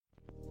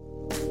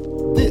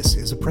This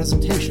is a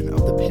presentation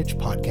of the Pitch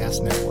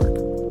Podcast Network.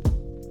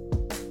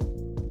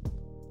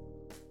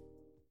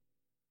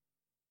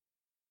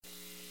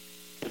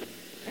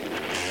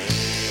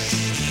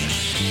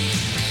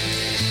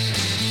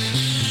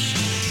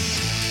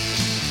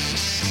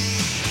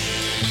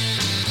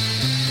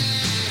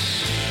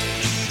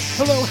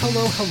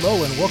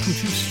 Hello, and welcome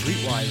to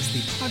Streetwise, the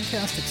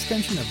podcast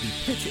extension of the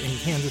Pitch in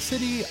Kansas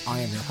City. I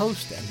am your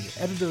host and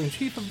the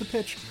editor-in-chief of the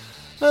Pitch,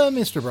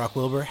 Mr. Brock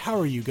Wilbur. How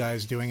are you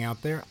guys doing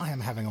out there? I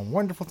am having a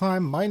wonderful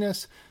time,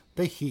 minus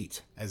the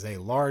heat. As a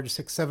large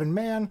 6'7"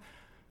 man,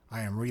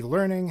 I am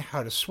relearning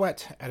how to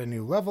sweat at a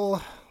new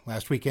level.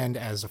 Last weekend,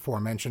 as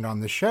aforementioned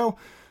on this show,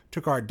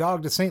 took our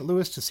dog to St.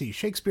 Louis to see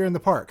Shakespeare in the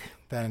Park,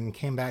 then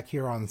came back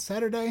here on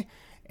Saturday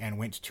and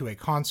went to a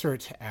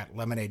concert at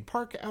Lemonade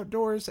Park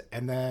outdoors,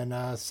 and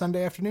then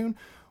Sunday afternoon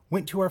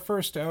went to our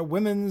first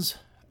women's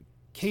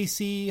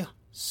KC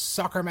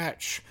soccer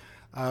match.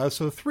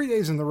 So 3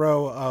 days in a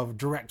row of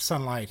direct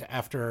sunlight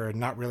after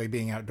not really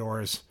being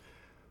outdoors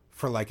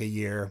for like a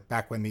year,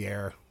 back when the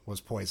air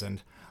was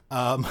poisoned.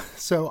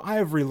 So I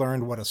have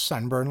relearned what a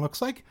sunburn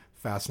looks like.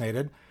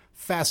 Fascinated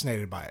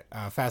by it.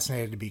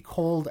 Fascinated to be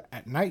cold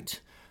at night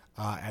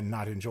and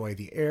not enjoy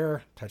the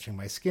air touching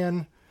my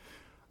skin.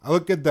 I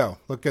look good though.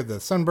 The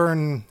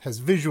sunburn has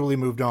visually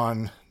moved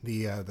on.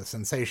 The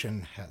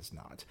sensation has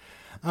not.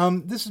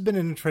 This has been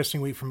an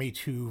interesting week for me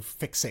to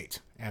fixate,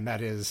 and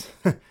that is,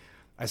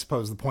 I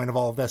suppose, the point of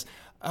all of this.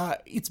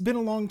 It's been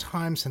a long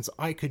time since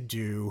I could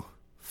do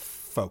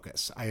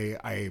focus.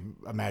 I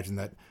imagine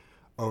that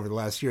over the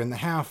last year and a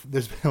half,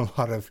 there's been a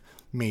lot of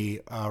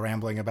me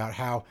rambling about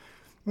how,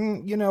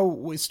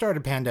 we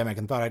started pandemic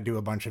and thought I'd do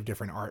a bunch of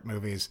different art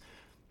movies,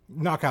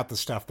 knock out the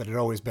stuff that had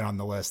always been on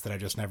the list that I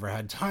just never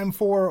had time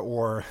for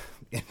or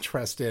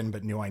interest in,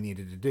 but knew I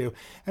needed to do.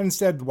 And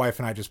instead, the wife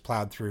and I just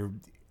plowed through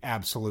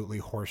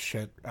absolutely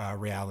horseshit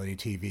reality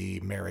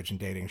TV, marriage and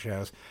dating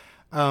shows.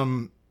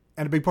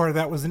 And a big part of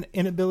that was an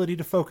inability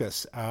to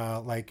focus.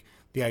 Like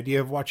the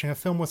idea of watching a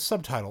film with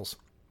subtitles,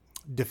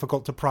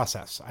 difficult to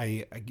process.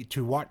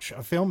 To watch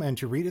a film and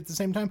to read at the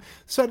same time,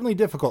 suddenly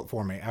difficult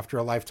for me after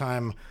a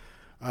lifetime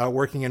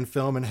working in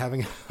film and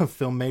having a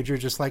film major,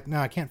 just like, no,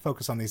 I can't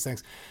focus on these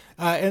things.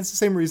 And it's the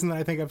same reason that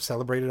I think I've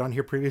celebrated on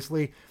here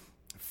previously,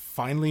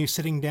 finally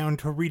sitting down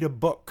to read a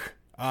book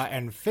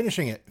and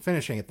finishing it,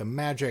 the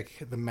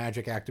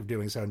magic act of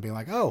doing so and being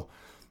like, oh,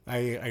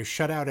 I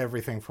shut out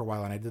everything for a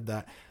while and I did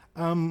that.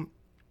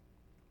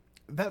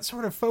 That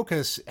sort of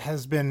focus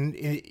has been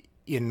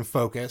in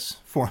focus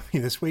for me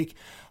this week.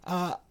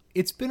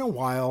 It's been a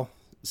while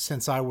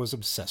since I was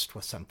obsessed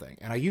with something,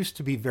 and I used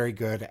to be very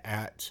good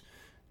at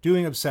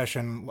doing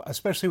obsession,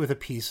 especially with a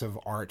piece of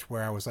art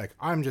where I was like,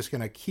 I'm just going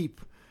to keep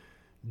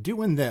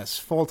doing this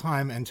full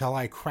time until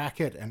I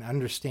crack it and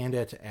understand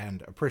it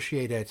and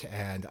appreciate it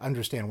and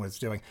understand what it's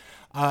doing.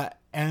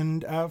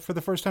 And for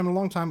the first time in a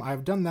long time,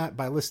 I've done that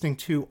by listening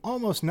to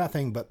almost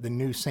nothing but the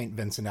new St.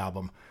 Vincent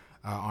album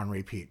on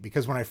repeat.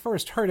 Because when I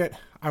first heard it,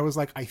 I was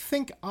like, I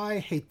think I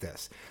hate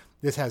this.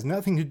 This has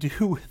nothing to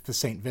do with the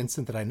St.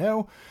 Vincent that I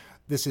know.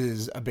 This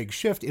is a big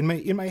shift. In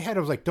my head,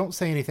 I was like, don't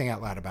say anything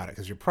out loud about it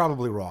because you're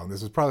probably wrong.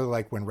 This is probably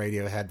like when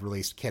Radiohead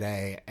released Kid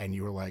A and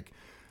you were like,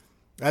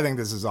 I think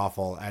this is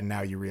awful. And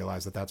now you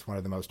realize that that's one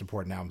of the most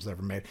important albums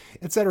ever made,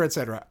 et cetera, et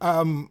cetera.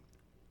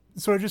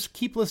 So I just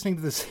keep listening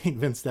to the St.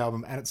 Vincent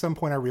album. And at some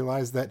point I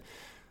realized that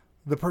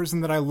the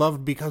person that I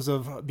loved because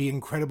of the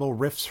incredible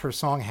riffs her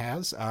song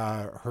has,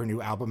 her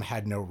new album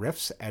had no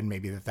riffs, and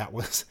maybe that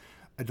was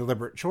a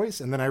deliberate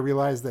choice. And then I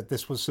realized that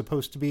this was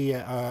supposed to be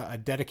a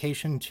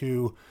dedication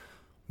to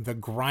the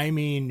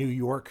grimy New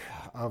York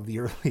of the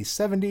early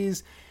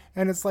 70s.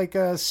 And it's like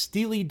a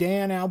Steely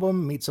Dan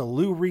album meets a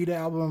Lou Reed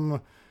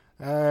album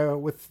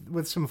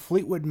with some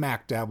Fleetwood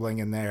Mac dabbling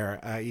in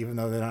there, even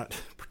though they're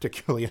not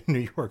particularly a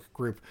New York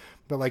group.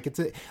 But like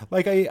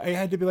I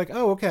had to be like,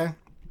 oh, okay.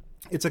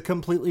 It's a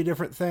completely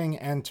different thing,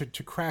 and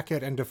to crack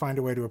it and to find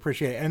a way to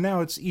appreciate it. And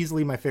now it's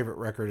easily my favorite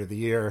record of the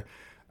year.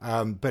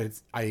 But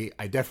I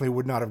definitely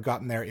would not have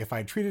gotten there if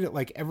I treated it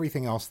like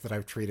everything else that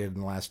I've treated in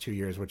the last 2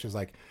 years, which is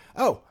like,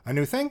 oh, a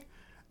new thing?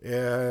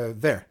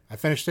 There, I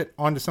finished it,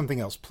 on to something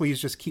else. Please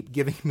just keep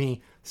giving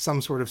me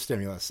some sort of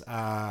stimulus.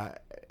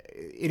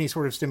 Any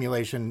sort of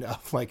stimulation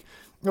of like,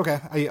 okay,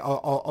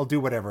 I'll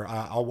do whatever.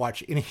 I'll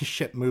watch any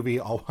shit movie.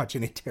 I'll watch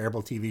any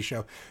terrible TV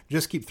show.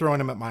 Just keep throwing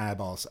them at my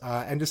eyeballs.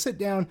 And to sit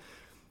down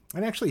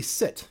and actually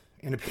sit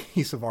in a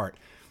piece of art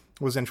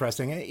was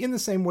interesting. In the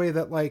same way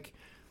that, like,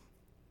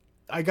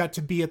 I got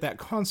to be at that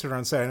concert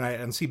on Saturday night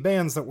and see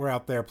bands that were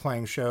out there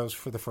playing shows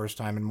for the first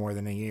time in more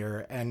than a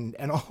year. And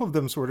all of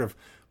them sort of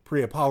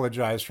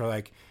pre-apologized for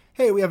like,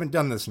 hey, we haven't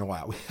done this in a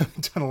while. We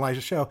haven't done a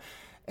live show.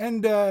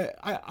 And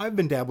I've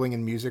been dabbling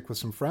in music with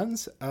some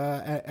friends.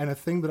 And a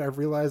thing that I've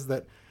realized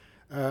that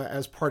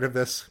as part of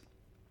this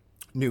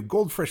new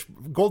goldfish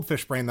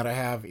brain that I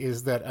have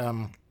is that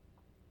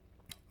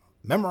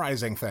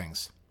memorizing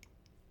things.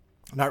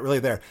 Not really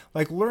there.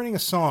 Like learning a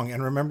song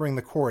and remembering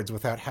the chords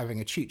without having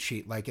a cheat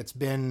sheet. Like it's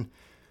been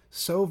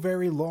so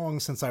very long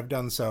since I've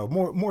done so.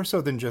 More so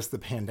than just the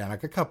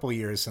pandemic. A couple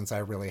years since I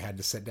really had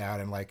to sit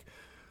down and like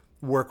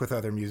work with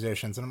other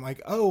musicians. And I'm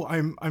like, oh,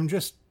 I'm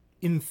just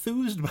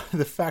enthused by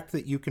the fact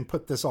that you can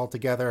put this all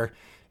together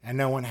and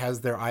no one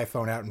has their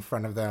iPhone out in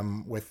front of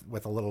them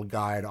with a little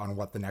guide on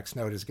what the next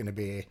note is going to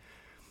be.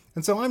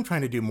 And so I'm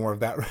trying to do more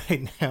of that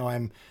right now.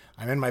 I'm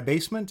in my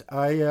basement.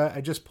 I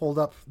just pulled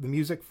up the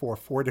music for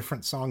 4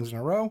 different songs in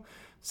a row,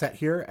 sat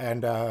here,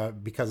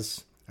 and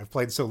because I've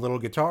played so little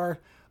guitar,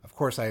 of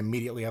course I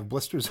immediately have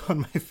blisters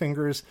on my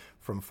fingers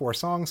from 4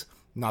 songs.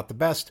 Not the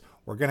best.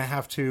 We're going to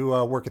have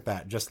to work at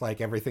that, just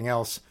like everything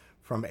else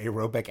from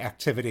aerobic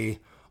activity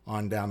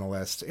on down the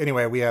list.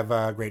 Anyway, we have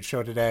a great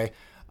show today.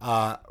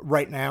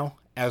 Right now,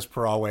 as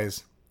per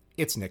always,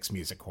 it's Nick's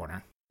Music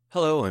Corner.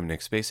 Hello, I'm Nick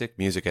Spacek,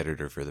 music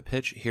editor for The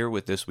Pitch, here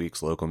with this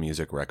week's local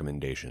music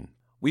recommendation.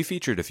 We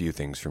featured a few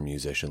things from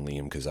musician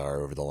Liam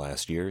Kazar over the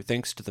last year,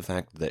 thanks to the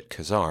fact that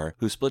Kazar,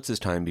 who splits his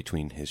time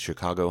between his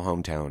Chicago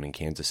hometown and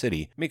Kansas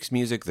City, makes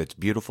music that's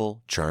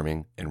beautiful,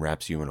 charming, and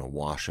wraps you in a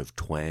wash of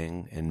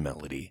twang and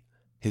melody.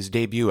 His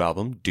debut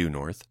album, Due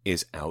North,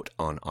 is out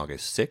on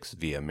August 6th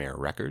via Mare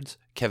Records,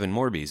 Kevin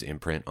Morby's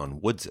imprint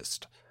on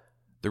Woodsist.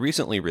 The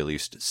recently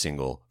released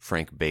single,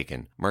 Frank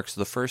Bacon, marks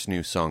the first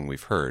new song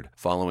we've heard,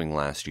 following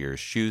last year's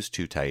Shoes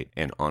Too Tight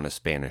and On a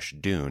Spanish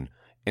Dune,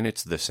 and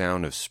it's the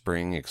sound of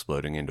spring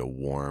exploding into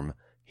warm,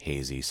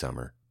 hazy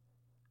summer.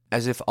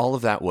 As if all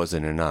of that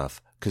wasn't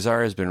enough,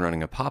 Kazar has been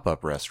running a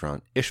pop-up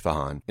restaurant,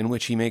 Ishfahan, in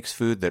which he makes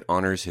food that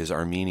honors his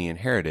Armenian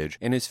heritage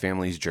and his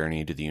family's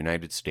journey to the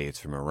United States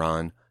from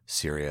Iran,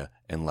 Syria,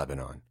 and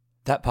Lebanon.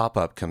 That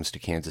pop-up comes to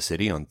Kansas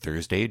City on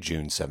Thursday,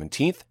 June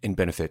 17th, and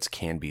benefits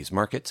Canby's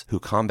Markets, who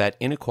combat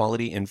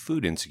inequality and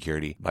food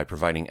insecurity by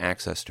providing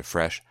access to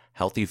fresh,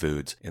 healthy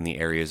foods in the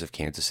areas of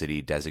Kansas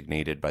City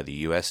designated by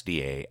the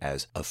USDA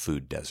as a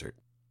food desert.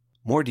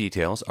 More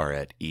details are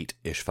at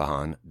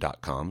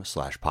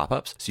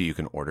eatishfahan.com/popups, so you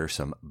can order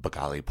some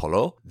bagali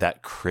polo,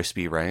 that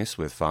crispy rice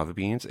with fava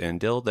beans and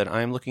dill that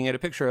I'm looking at a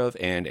picture of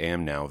and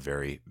am now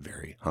very,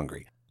 very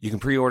hungry. You can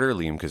pre-order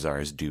Liam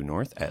Kazar's Due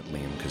North at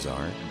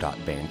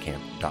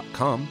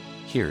liamkazar.bandcamp.com.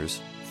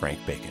 Here's Frank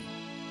Bacon.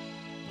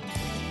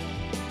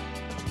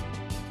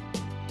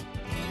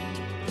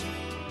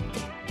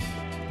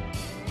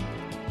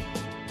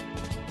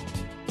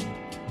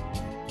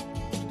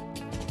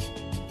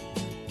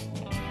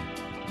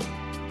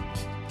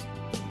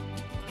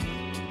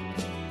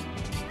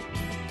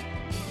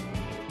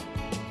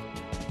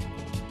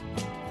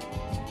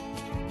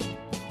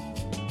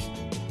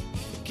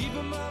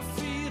 Keeping my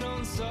feet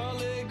on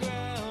solid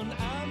ground,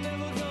 I'm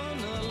never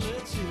gonna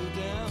let you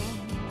down.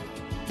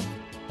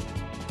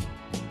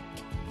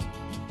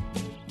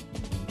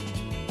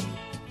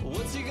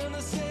 What's he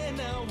gonna say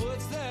now?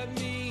 What's that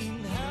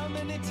mean? How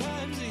many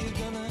times are you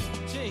gonna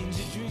change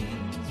your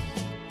dreams?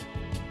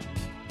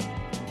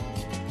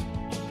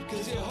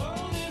 'Cause you're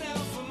holding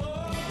out for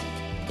more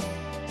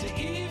to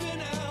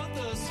even out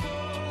the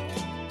score,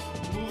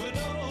 moving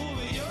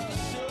over your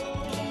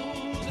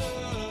shoulder.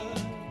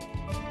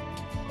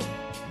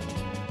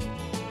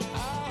 I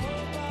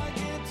hope I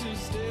get to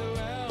stay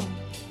around.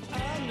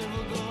 I'm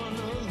never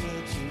gonna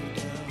let you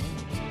down.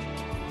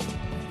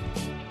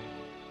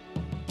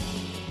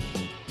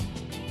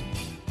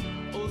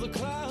 Oh, the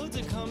clouds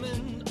are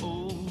coming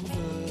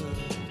over,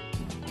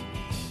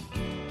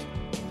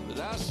 but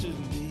I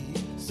shouldn't be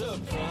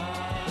surprised.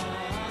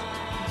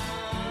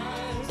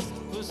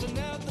 Pushing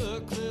out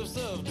the cliffs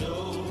of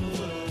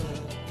Dover,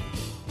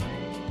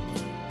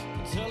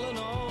 telling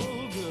all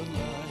good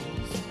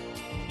lies.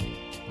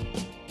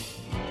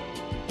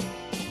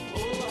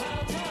 Oh,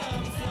 how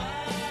time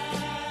flies.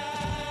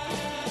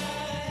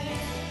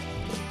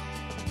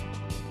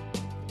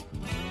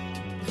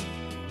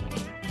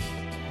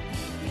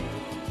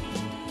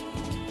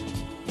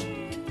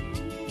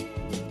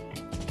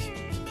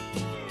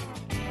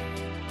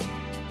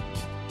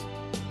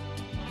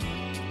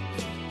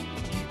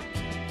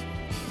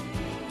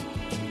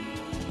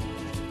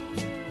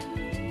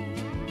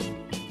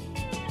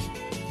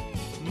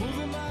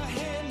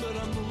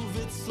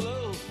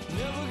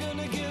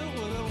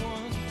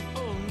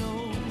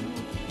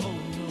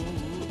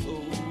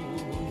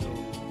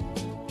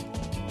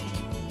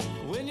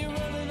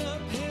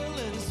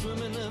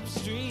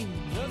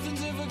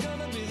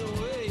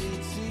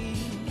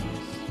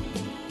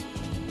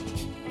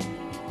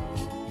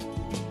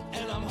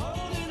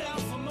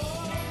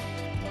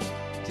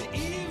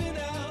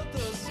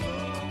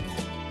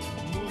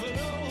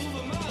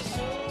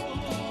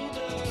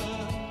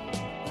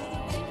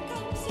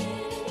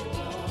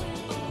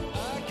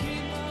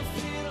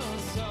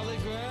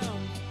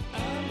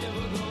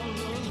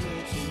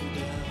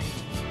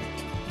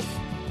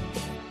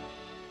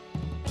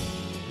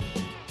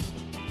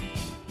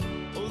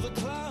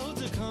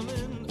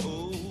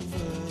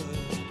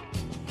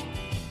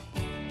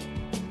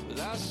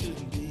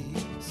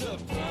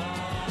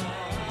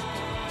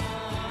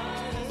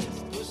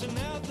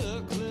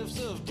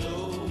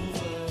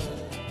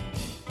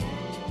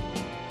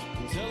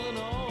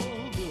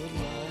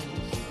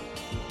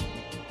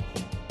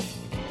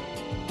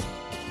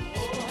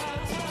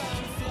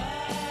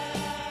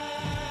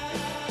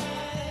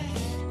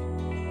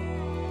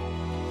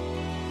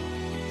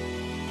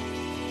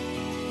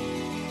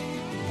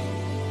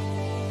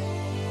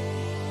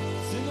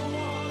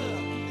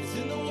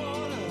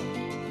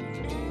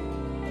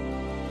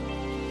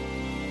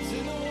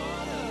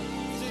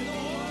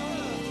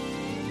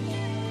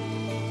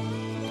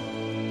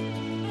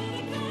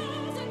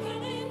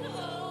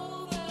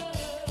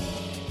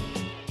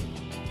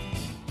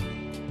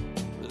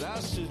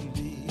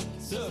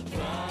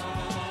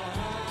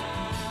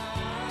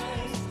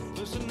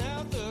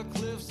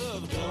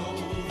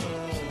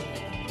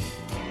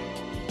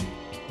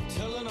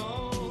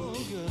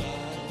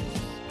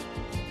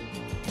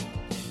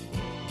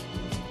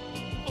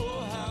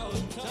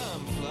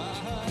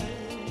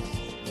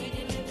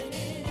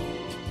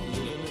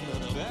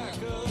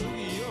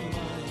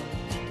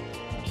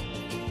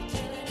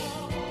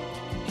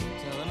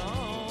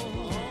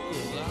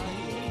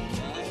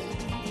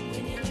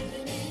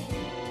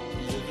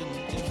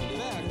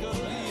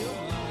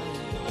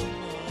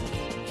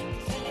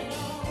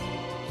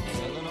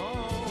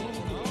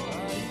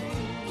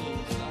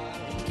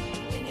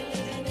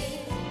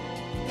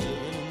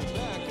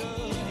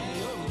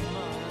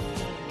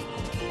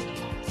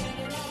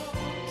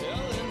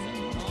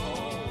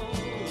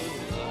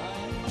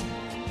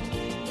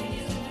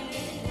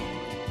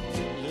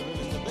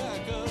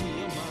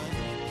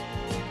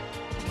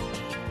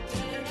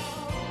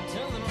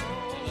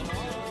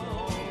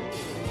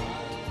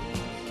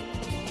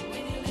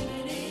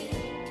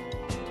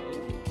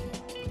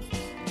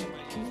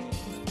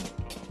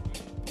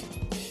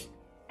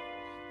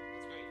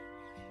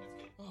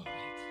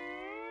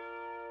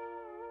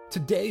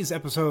 Today's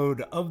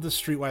episode of the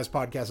Streetwise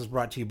podcast is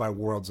brought to you by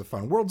Worlds of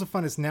Fun. Worlds of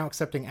Fun is now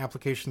accepting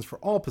applications for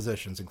all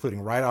positions, including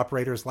ride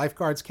operators,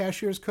 lifeguards,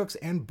 cashiers, cooks,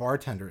 and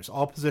bartenders.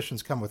 All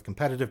positions come with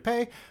competitive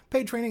pay,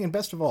 paid training, and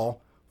best of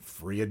all,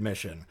 free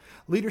admission.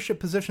 Leadership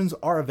positions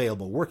are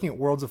available. Working at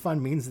Worlds of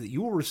Fun means that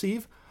you will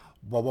receive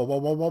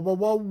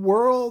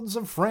worlds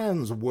of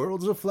friends,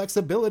 worlds of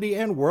flexibility,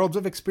 and worlds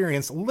of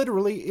experience.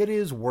 Literally, it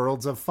is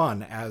worlds of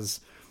fun, as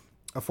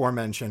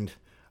aforementioned,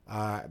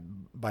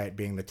 by it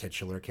being the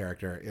titular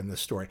character in this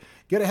story.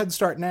 Get a head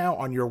start now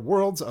on your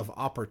Worlds of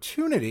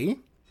Opportunity.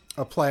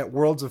 Apply at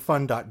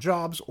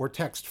worldsoffun.jobs or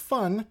text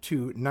FUN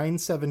to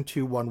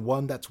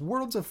 97211. That's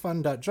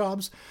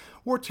worldsoffun.jobs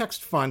or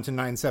text FUN to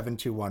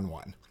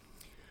 97211.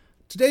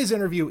 Today's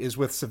interview is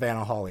with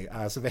Savannah Hawley.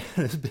 Savannah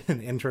has been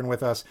an intern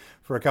with us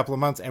for a couple of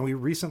months, and we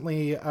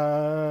recently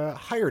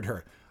hired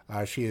her.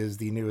 She is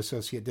the new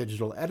associate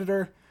digital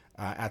editor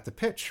at The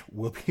Pitch.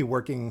 Will be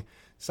working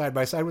side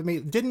by side with me.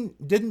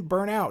 Didn't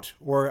burn out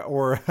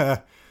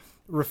or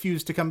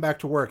refuse to come back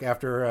to work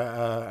after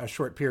a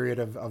short period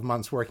of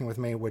months working with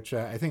me, which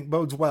I think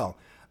bodes well.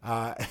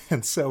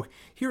 And so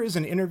here is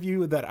an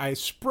interview that I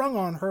sprung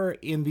on her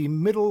in the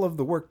middle of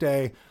the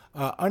workday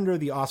under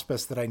the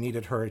auspice that I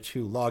needed her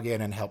to log in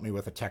and help me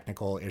with a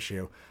technical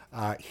issue.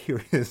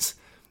 Here is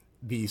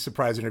the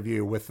surprise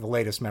interview with the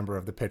latest member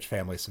of the Pitch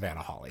family,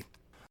 Savannah Hawley.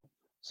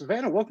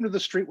 Savannah, welcome to the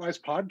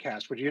Streetwise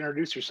podcast. Would you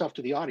introduce yourself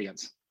to the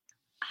audience?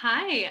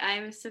 Hi,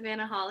 I'm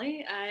Savannah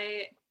Hawley.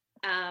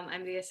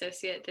 I'm the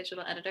associate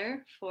digital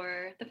editor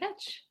for The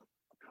Pitch.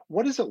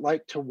 What is it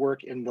like to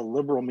work in the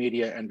liberal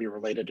media and be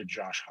related to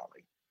Josh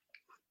Hawley?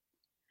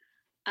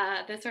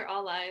 Those are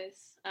all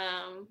lies.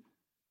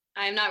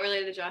 I'm not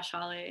related to Josh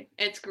Hawley.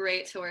 It's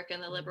great to work in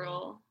the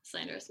liberal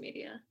slanderous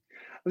media.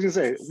 I was going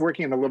to say,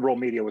 working in the liberal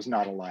media was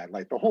not a lie.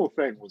 Like, the whole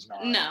thing was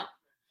not.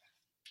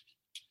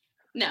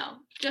 No,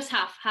 just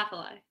half a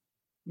lie.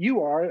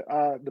 You are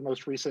the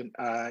most recent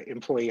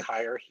employee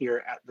hire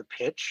here at The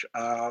Pitch.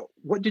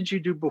 What did you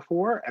do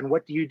before, and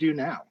what do you do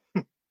now?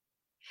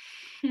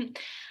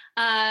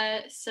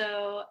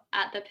 So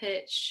at The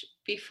Pitch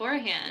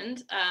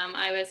beforehand,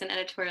 I was an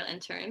editorial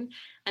intern.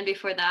 And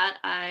before that,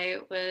 I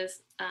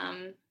was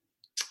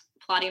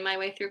plodding my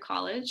way through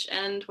college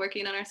and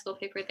working on our school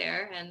paper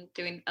there and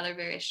doing other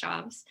various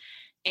jobs.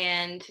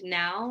 And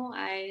now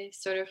I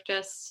sort of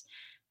just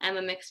am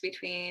a mix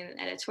between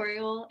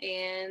editorial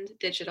and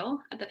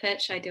digital at The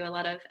Pitch. I do a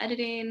lot of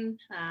editing,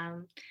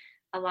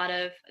 a lot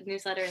of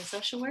newsletter and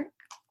social work,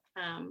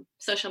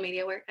 social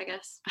media work, I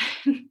guess.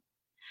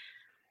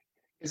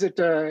 Is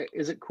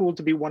it cool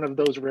to be one of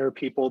those rare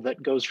people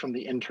that goes from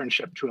the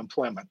internship to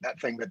employment,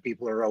 that thing that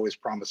people are always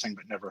promising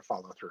but never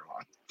follow through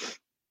on?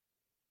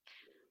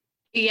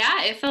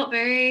 Yeah, it felt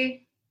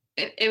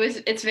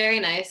it's very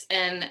nice.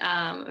 And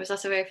it was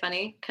also very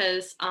funny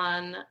because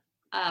on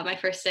my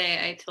first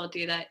day, I told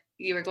you that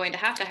you were going to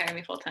have to hire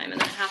me full time, and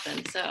that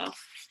happened. So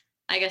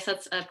I guess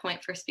that's a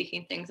point for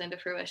speaking things into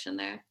fruition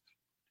there.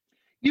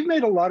 You've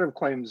made a lot of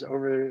claims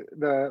over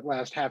the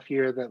last half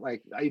year that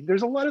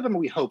there's a lot of them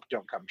we hope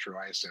don't come true,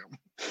 I assume.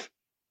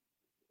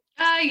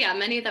 Yeah,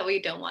 many that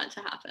we don't want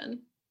to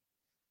happen.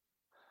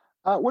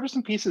 What are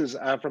some pieces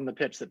from The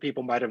Pitch that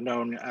people might have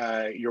known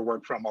your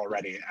work from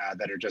already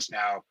that are just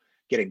now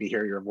getting to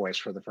hear your voice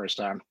for the first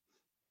time?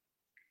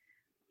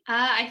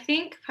 I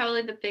think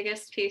probably the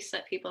biggest piece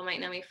that people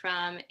might know me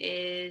from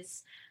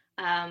is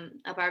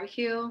a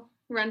barbecue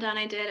rundown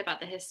I did about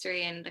the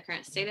history and the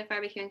current state of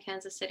barbecue in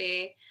Kansas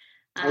City.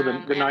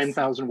 The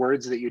 9,000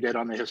 words that you did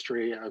on the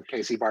history of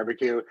KC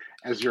Barbecue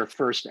as your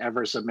first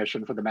ever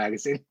submission for the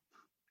magazine.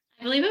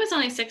 I believe it was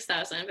only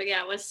 6,000, but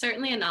yeah, it was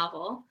certainly a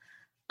novel.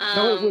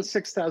 No, it was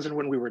 6,000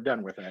 when we were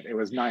done with it. It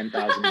was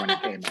 9,000 when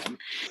it came in.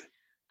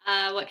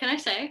 What can I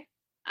say?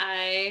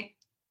 I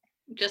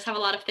just have a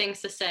lot of things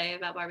to say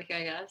about barbecue,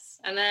 I guess.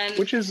 And then,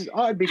 which is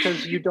odd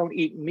because you don't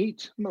eat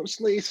meat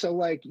mostly. So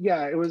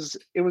it was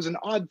an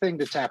odd thing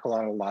to tackle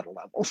on a lot of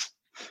levels.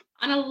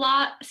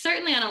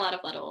 Certainly on a lot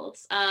of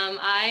levels.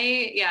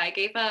 I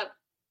gave up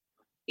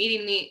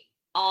eating meat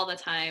all the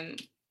time,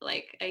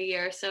 like a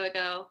year or so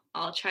ago.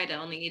 I'll try to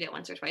only eat it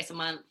once or twice a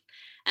month.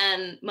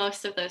 And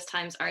most of those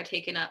times are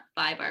taken up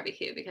by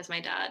barbecue because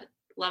my dad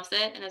loves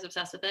it and is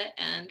obsessed with it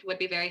and would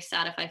be very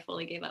sad if I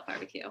fully gave up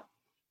barbecue.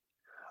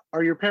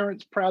 Are your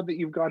parents proud that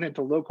you've gone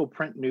into local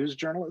print news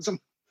journalism?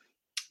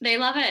 They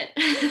love it.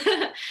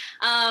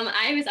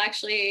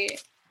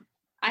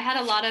 I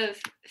had a lot of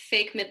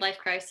fake midlife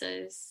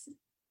crises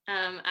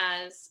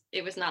as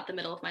it was not the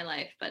middle of my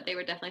life, but they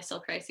were definitely still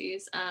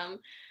crises.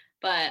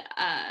 But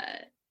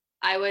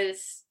I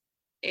was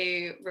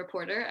a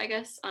reporter, I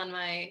guess, on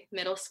my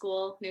middle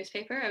school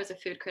newspaper. I was a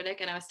food critic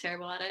and I was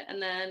terrible at it.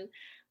 And then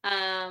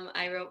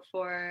I wrote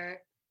for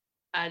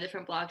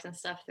different blogs and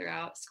stuff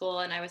throughout school.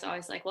 And I was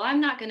always like, well, I'm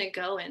not going to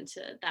go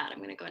into that. I'm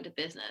going to go into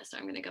business, or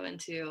I'm going to go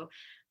into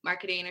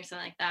marketing or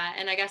something like that.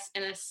 And I guess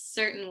in a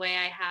certain way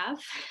I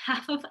have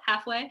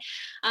halfway.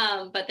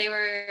 But they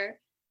were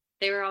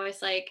they were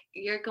always like,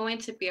 "You're going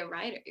to be a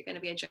writer. You're going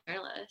to be a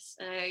journalist."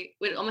 And I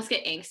would almost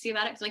get angsty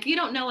about it. 'Cause I'm like, "You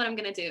don't know what I'm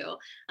going to do."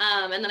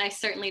 And then I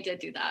certainly did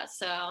do that.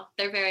 So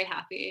they're very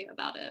happy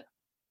about it.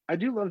 I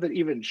do love that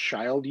even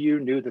child you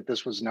knew that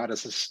this was not a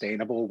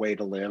sustainable way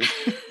to live.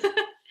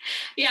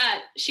 Yeah,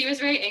 she was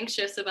very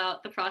anxious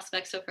about the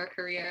prospects of her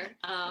career,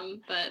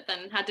 but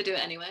then had to do it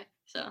anyway.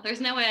 So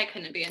there's no way I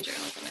couldn't be in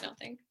journalism, I don't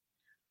think.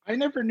 I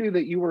never knew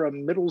that you were a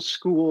middle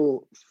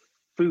school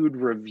food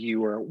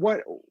reviewer.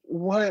 What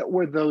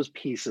were those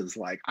pieces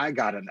like? I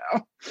gotta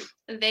know.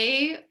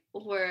 They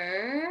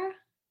were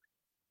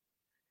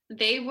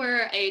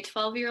a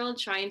 12-year-old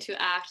trying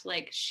to act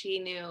like she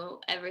knew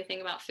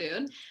everything about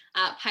food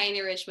at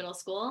Pioneer Ridge Middle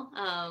School.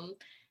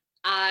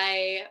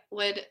 I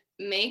would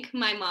make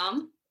my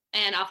mom,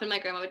 and often my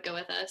grandma would go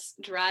with us,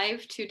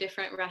 drive to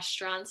different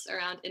restaurants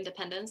around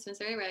Independence,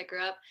 Missouri, where I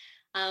grew up.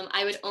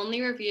 I would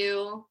only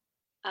review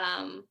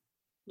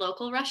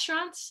local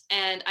restaurants,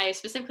 and I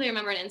specifically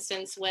remember an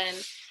instance when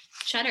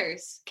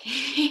Cheddar's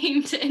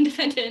came to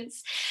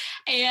Independence,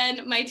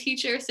 and my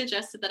teacher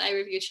suggested that I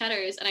review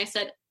Cheddar's, and I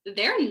said,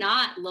 "They're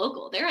not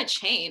local, they're a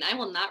chain, I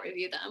will not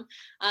review them."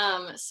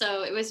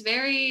 So it was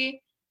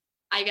very,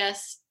 I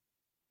guess,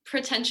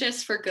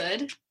 pretentious for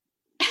good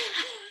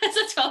as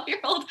a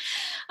 12-year-old,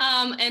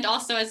 and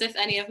also as if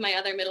any of my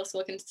other middle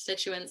school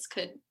constituents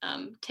could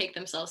take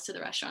themselves to the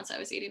restaurants I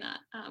was eating at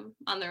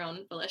on their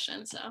own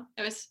volition. So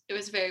it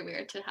was very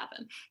weird to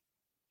happen.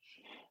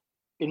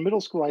 In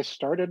middle school, I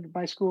started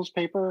my school's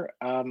paper,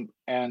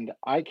 and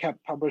I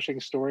kept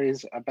publishing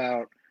stories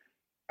about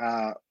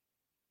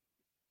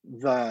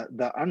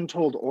the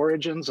untold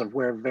origins of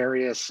where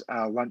various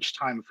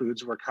lunchtime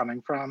foods were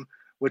coming from,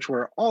 which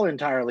were all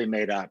entirely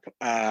made up.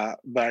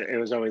 But it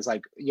was always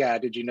like, yeah,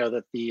 did you know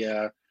that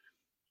the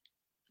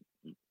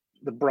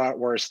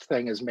bratwurst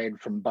thing is made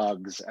from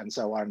bugs, and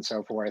so on and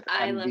so forth.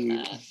 I And love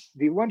that.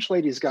 the lunch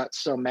ladies got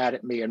so mad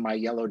at me and my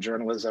yellow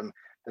journalism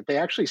that they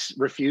actually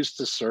refused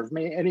to serve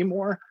me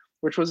anymore,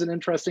 which was an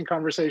interesting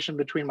conversation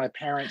between my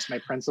parents, my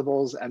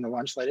principals, and the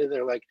lunch lady.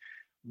 They're like,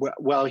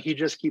 well, he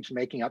just keeps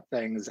making up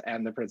things.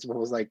 And the principal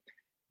was like,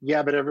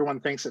 yeah, but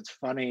everyone thinks it's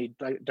funny.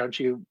 Don't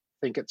you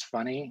think it's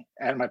funny?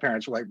 And my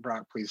parents were like,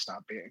 Brock, please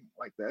stop being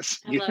like this.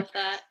 I love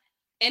that.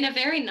 In a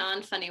very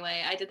non-funny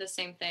way, I did the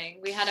same thing.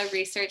 We had a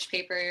research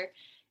paper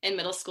in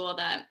middle school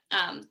that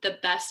the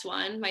best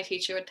one my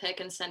teacher would pick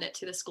and send it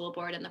to the school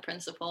board and the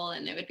principal,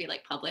 and it would be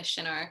like published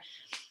in our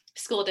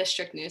school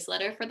district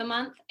newsletter for the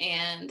month.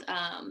 And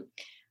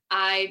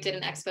I did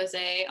an expose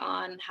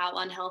on how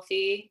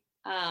unhealthy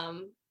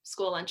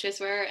school lunches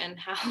were, and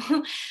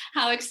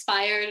how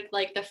expired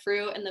like the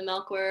fruit and the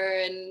milk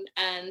were,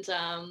 and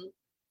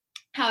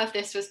how if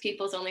this was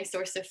people's only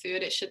source of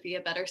food, it should be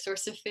a better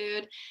source of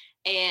food.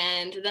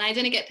 And then I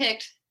didn't get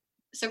picked,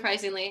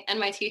 surprisingly. And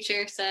my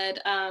teacher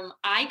said,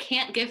 I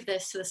can't give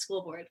this to the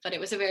school board, but it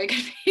was a very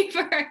good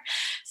paper.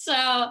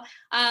 So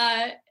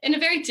in a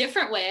very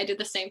different way, I did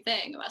the same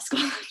thing about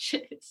school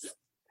lunches.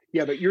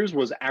 Yeah, but yours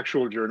was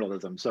actual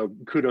journalism, so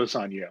kudos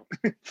on you.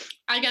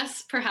 I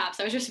guess perhaps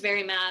I was just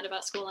very mad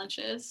about school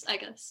lunches, I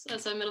guess,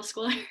 as a middle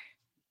schooler.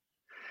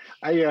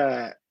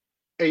 I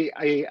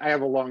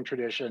have a long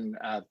tradition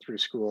through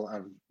school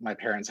of my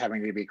parents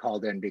having to be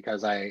called in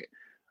because I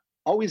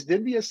always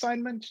did the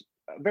assignment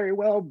very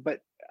well, but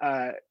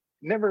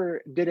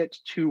never did it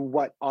to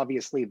what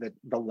obviously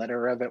the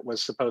letter of it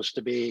was supposed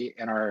to be.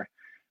 In our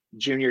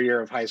junior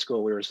year of high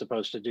school, we were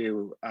supposed to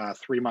do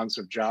 3 months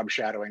of job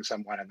shadowing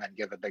someone and then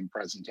give a big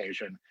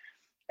presentation.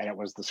 And it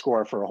was the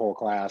score for a whole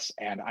class.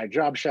 And I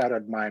job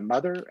shadowed my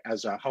mother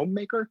as a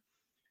homemaker.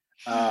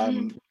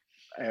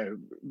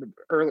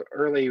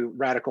 Early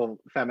radical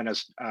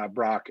feminist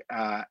Brock,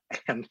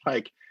 and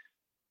like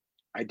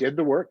I did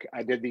the work,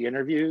 I did the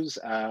interviews,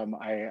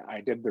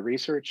 I did the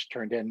research,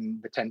 turned in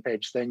the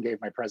 10-page thing, gave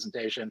my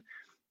presentation,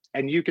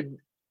 and you could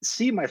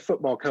see my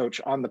football coach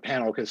on the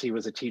panel because he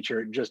was a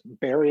teacher just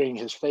burying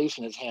his face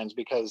in his hands,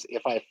 because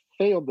if I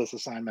failed this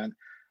assignment,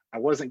 I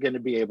wasn't going to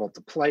be able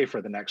to play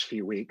for the next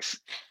few weeks.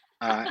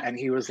 And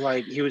he was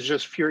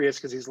just furious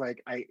because he's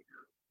like,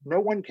 no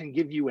one can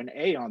give you an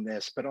A on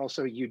this, but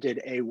also you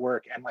did A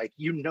work, and like,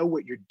 you know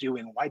what you're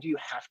doing. Why do you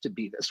have to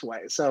be this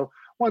way? So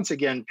once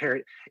again,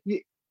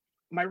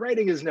 my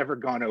writing has never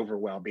gone over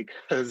well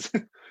because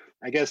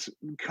I guess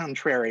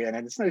contrarian,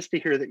 and it's nice to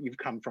hear that you've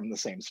come from the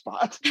same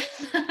spot.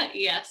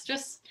 Yes,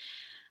 just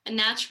a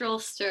natural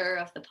stir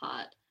of the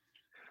pot.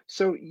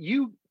 So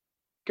you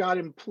got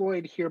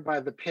employed here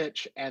by the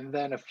Pitch, and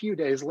then a few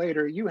days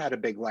later, you had a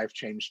big life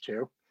change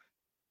too.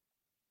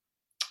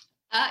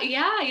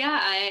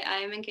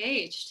 I'm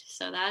engaged.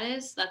 So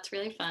that's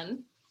really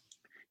fun.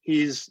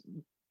 He's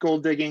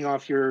gold digging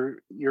off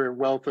your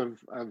wealth of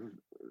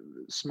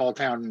small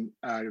town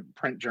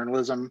print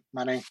journalism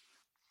money.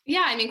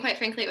 Yeah, I mean, quite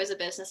frankly, it was a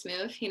business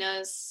move. He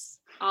knows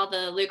all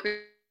the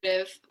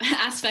lucrative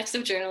aspects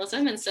of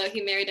journalism, and so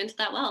he married into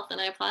that wealth,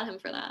 and I applaud him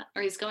for that.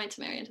 Or he's going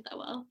to marry into that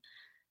wealth.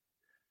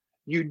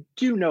 You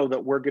do know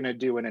that we're going to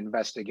do an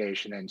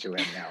investigation into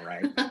him now,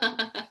 right?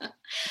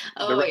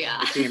 Oh, yeah.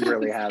 The team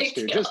really has Big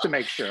to, deal. just to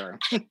make sure.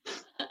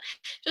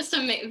 just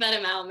to vet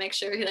him out, make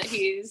sure that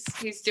he's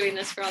doing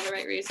this for all the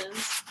right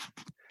reasons.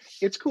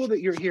 It's cool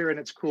that you're here, and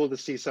it's cool to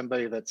see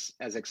somebody that's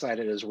as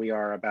excited as we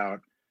are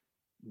about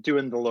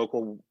doing the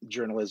local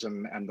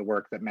journalism and the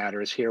work that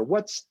matters here.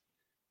 What's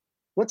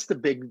the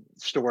big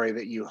story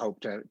that you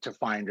hope to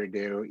find or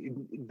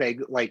do?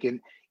 Big, like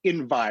in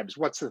vibes,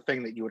 what's the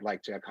thing that you would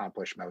like to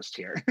accomplish most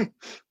here?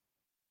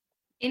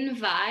 In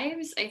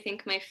vibes, I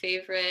think my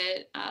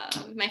favorite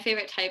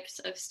types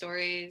of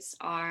stories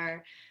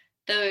are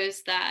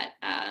those that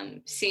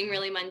seem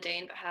really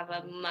mundane but have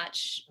are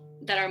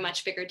a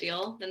much bigger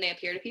deal than they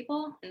appear to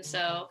people. And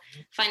so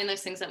finding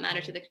those things that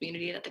matter to the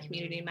community that the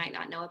community might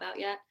not know about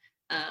yet,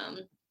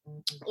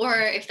 or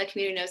if the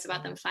community knows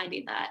about them,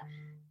 finding that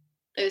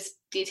those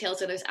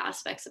details or those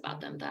aspects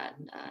about them that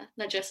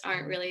just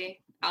aren't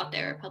really out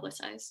there or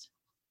publicized.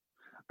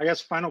 I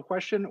guess final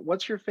question,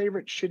 what's your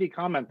favorite shitty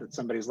comment that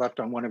somebody's left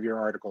on one of your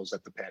articles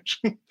at the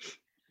Pitch?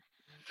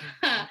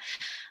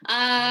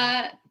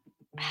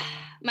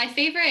 My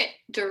favorite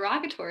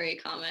derogatory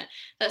comment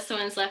that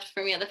someone's left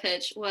for me at the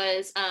Pitch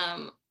was,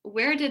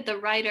 where did the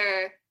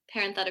writer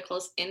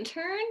parentheticals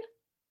intern ?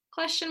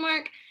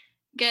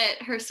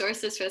 Get her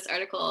sources for this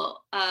article,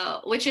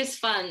 which is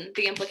fun,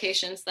 the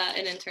implications that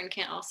an intern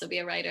can't also be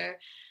a writer.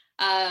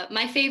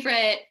 My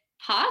favorite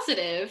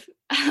positive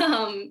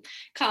comment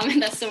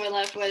that someone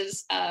left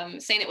was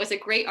saying it was a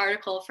great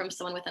article from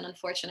someone with an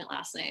unfortunate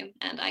last name,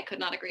 and I could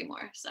not agree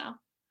more. So,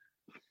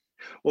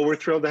 well, we're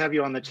thrilled to have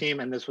you on the team,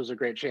 and this was a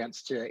great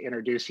chance to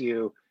introduce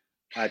you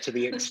to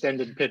the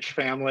extended Pitch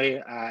family.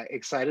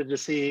 Excited to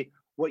see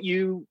what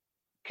you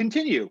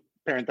continue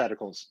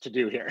parentheticals to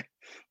do here.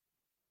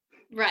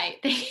 Right.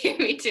 Thank you.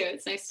 Me too.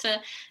 It's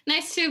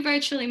nice to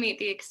virtually meet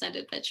the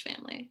extended Pitch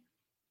family.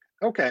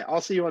 Okay.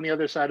 I'll see you on the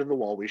other side of the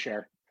wall we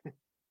share.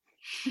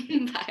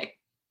 Bye.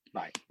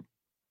 Bye.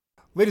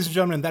 Ladies and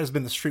gentlemen, that has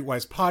been the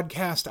Streetwise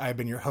Podcast. I've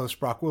been your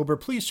host, Brock Wilbur.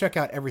 Please check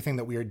out everything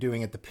that we are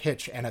doing at The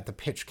Pitch and at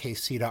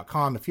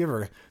thepitchkc.com. If you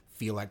ever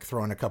feel like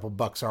throwing a couple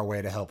bucks our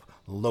way to help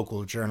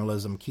local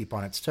journalism keep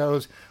on its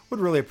toes, would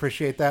really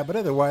appreciate that. But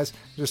otherwise,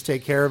 just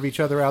take care of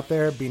each other out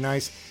there. Be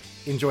nice.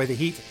 Enjoy the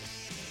heat.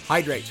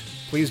 Hydrate.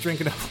 Please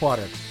drink enough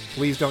water.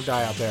 Please don't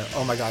die out there.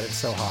 Oh my God, it's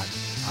so hot.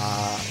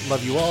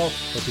 Love you all.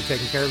 Hope you're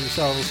taking care of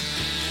yourselves.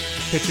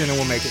 Pitch in and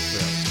we'll make it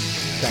through.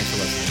 Thanks for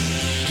listening.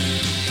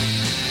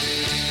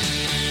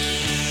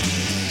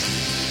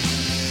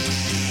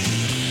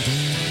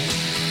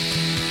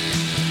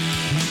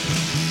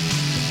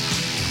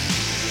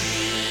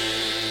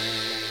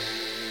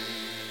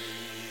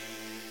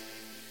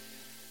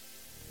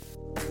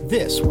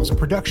 This was a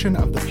production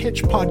of the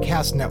Pitch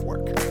Podcast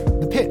Network.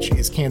 The Pitch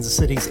is Kansas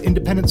City's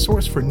independent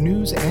source for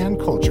news and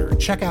culture.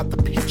 Check out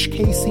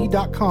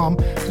thepitchkc.com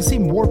to see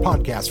more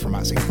podcasts from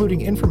us,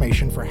 including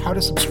information for how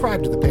to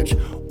subscribe to The Pitch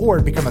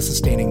or become a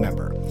sustaining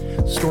member.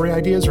 Story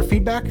ideas or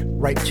feedback?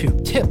 Write to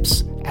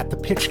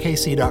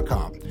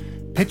tips@thepitchkc.com.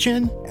 Pitch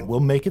in and we'll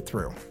make it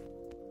through.